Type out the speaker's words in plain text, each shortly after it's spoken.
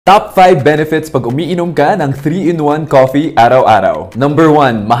Top 5 benefits pag umiinom ka ng 3-in-1 coffee araw-araw. Number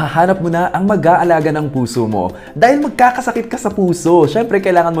 1, mahahanap mo na ang mag-aalaga ng puso mo. Dahil magkakasakit ka sa puso, syempre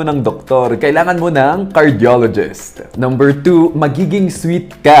kailangan mo ng doktor, kailangan mo ng cardiologist. Number 2, magiging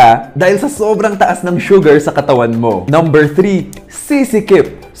sweet ka dahil sa sobrang taas ng sugar sa katawan mo. Number 3,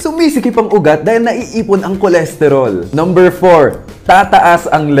 sisikip. Sumisikip ang ugat dahil naiipon ang kolesterol. Number 4, tataas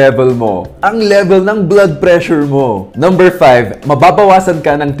ang level mo. Ang level ng blood pressure mo. Number 5, mababawasan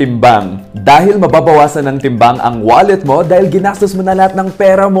ka ng timbang. Dahil mababawasan ng timbang ang wallet mo dahil ginastos mo na lahat ng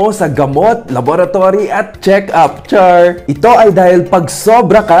pera mo sa gamot, laboratory at check-up. Char! Ito ay dahil pag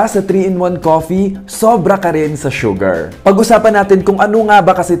sobra ka sa 3-in-1 coffee, sobra ka rin sa sugar. Pag-usapan natin kung ano nga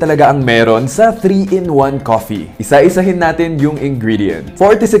ba kasi talaga ang meron sa 3-in-1 coffee. Isa-isahin natin yung ingredient.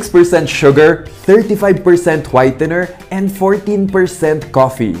 46% sugar, 35% whitener, and 14%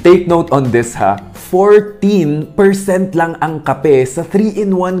 coffee. Take note on this ha, 14% lang ang kape sa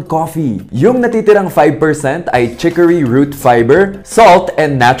 3-in-1 coffee. Yung natitirang 5% ay chicory root fiber, salt,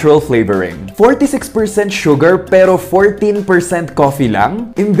 and natural flavoring. 46% sugar pero 14% coffee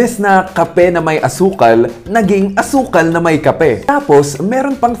lang? Imbes na kape na may asukal, naging asukal na may kape. Tapos,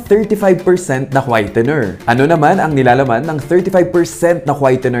 meron pang 35% na whitener. Ano naman ang nilalaman ng 35% na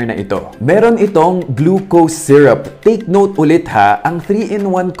whitener na ito? Meron itong glucose syrup. Take note ulit ha, ang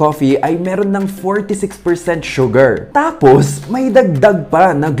 3-in-1 coffee ay meron ng 46% sugar. Tapos, may dagdag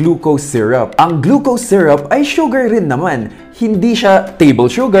pa na glucose syrup. Ang glucose syrup ay sugar rin naman. Hindi siya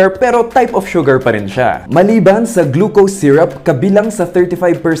table sugar pero type of sugar pa rin siya. Maliban sa glucose syrup, kabilang sa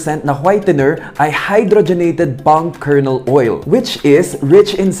 35% na whitener ay hydrogenated palm kernel oil, which is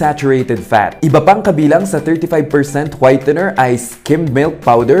rich in saturated fat. Iba pang kabilang sa 35% whitener ay skimmed milk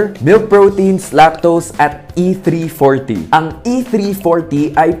powder, milk proteins, lactose, at E340. Ang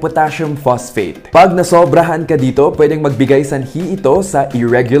E340 ay potassium phosphate. Pag nasobrahan ka dito, pwedeng magbigay sanhi ito sa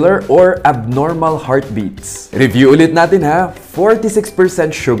irregular or abnormal heartbeats. Review ulit natin ha.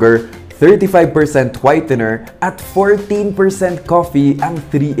 46% sugar, 35% whitener, at 14% coffee ang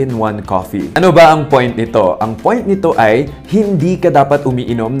 3-in-1 coffee. Ano ba ang point nito? Ang point nito ay hindi ka dapat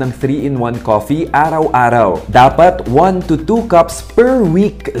umiinom ng 3-in-1 coffee araw-araw. Dapat 1 to 2 cups per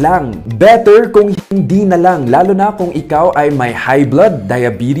week lang. Better kung hindi na lang, lalo na kung ikaw ay may high blood,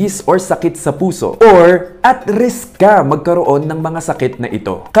 diabetes, or sakit sa puso. Or at risk ka magkaroon ng mga sakit na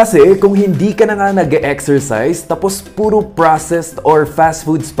ito. Kasi kung hindi ka na nga nag-exercise, tapos puro processed or fast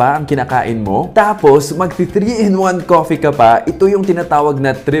foods pa ang kinakain mo, tapos magti 3-in-1 coffee ka pa, ito yung tinatawag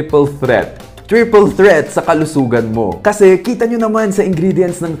na triple threat. Triple threat sa kalusugan mo. Kasi kita nyo naman sa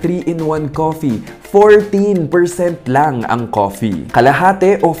ingredients ng 3-in-1 coffee, 14% lang ang coffee.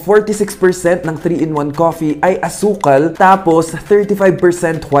 Kalahati o 46% ng 3-in-1 coffee ay asukal, tapos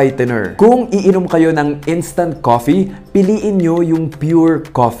 35% whitener. Kung iinom kayo ng instant coffee, piliin nyo yung pure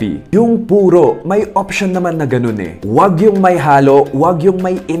coffee. Yung puro, may option naman na ganun eh. Wag yung may halo, wag yung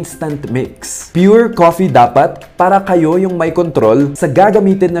may instant mix. Pure coffee dapat para kayo yung may control sa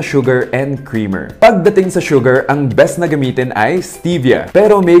gagamitin na sugar and creamer. Pagdating sa sugar, ang best na gamitin ay stevia.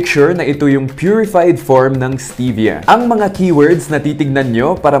 Pero make sure na ito yung purified form ng stevia. Ang mga keywords na titignan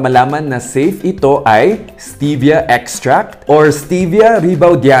nyo para malaman na safe ito ay Stevia Extract or Stevia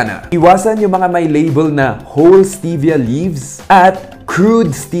rebaudiana. Iwasan yung mga may label na whole stevia leaves at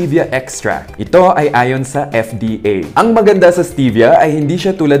crude stevia extract. Ito ay ayon sa FDA. Ang maganda sa stevia ay hindi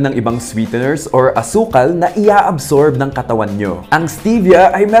siya tulad ng ibang sweeteners or asukal na ia-absorb ng katawan nyo. Ang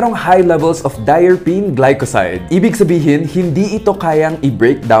stevia ay merong high levels of diarrhea glycoside. Ibig sabihin, hindi ito kayang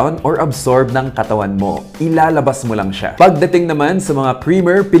i-break down or absorb ng katawan mo. Ilalabas mo lang siya. Pagdating naman sa mga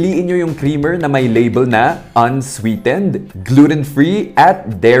creamer, piliin nyo yung creamer na may label na unsweetened, gluten-free,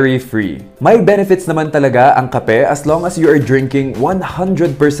 at dairy-free. May benefits naman talaga ang kape as long as you are drinking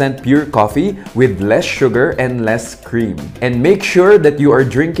 100% pure coffee with less sugar and less cream. And make sure that you are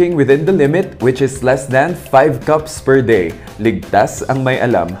drinking within the limit, which is less than 5 cups per day. Ligtas ang may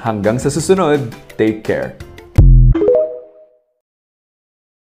alam. Hanggang sa susunod, take care.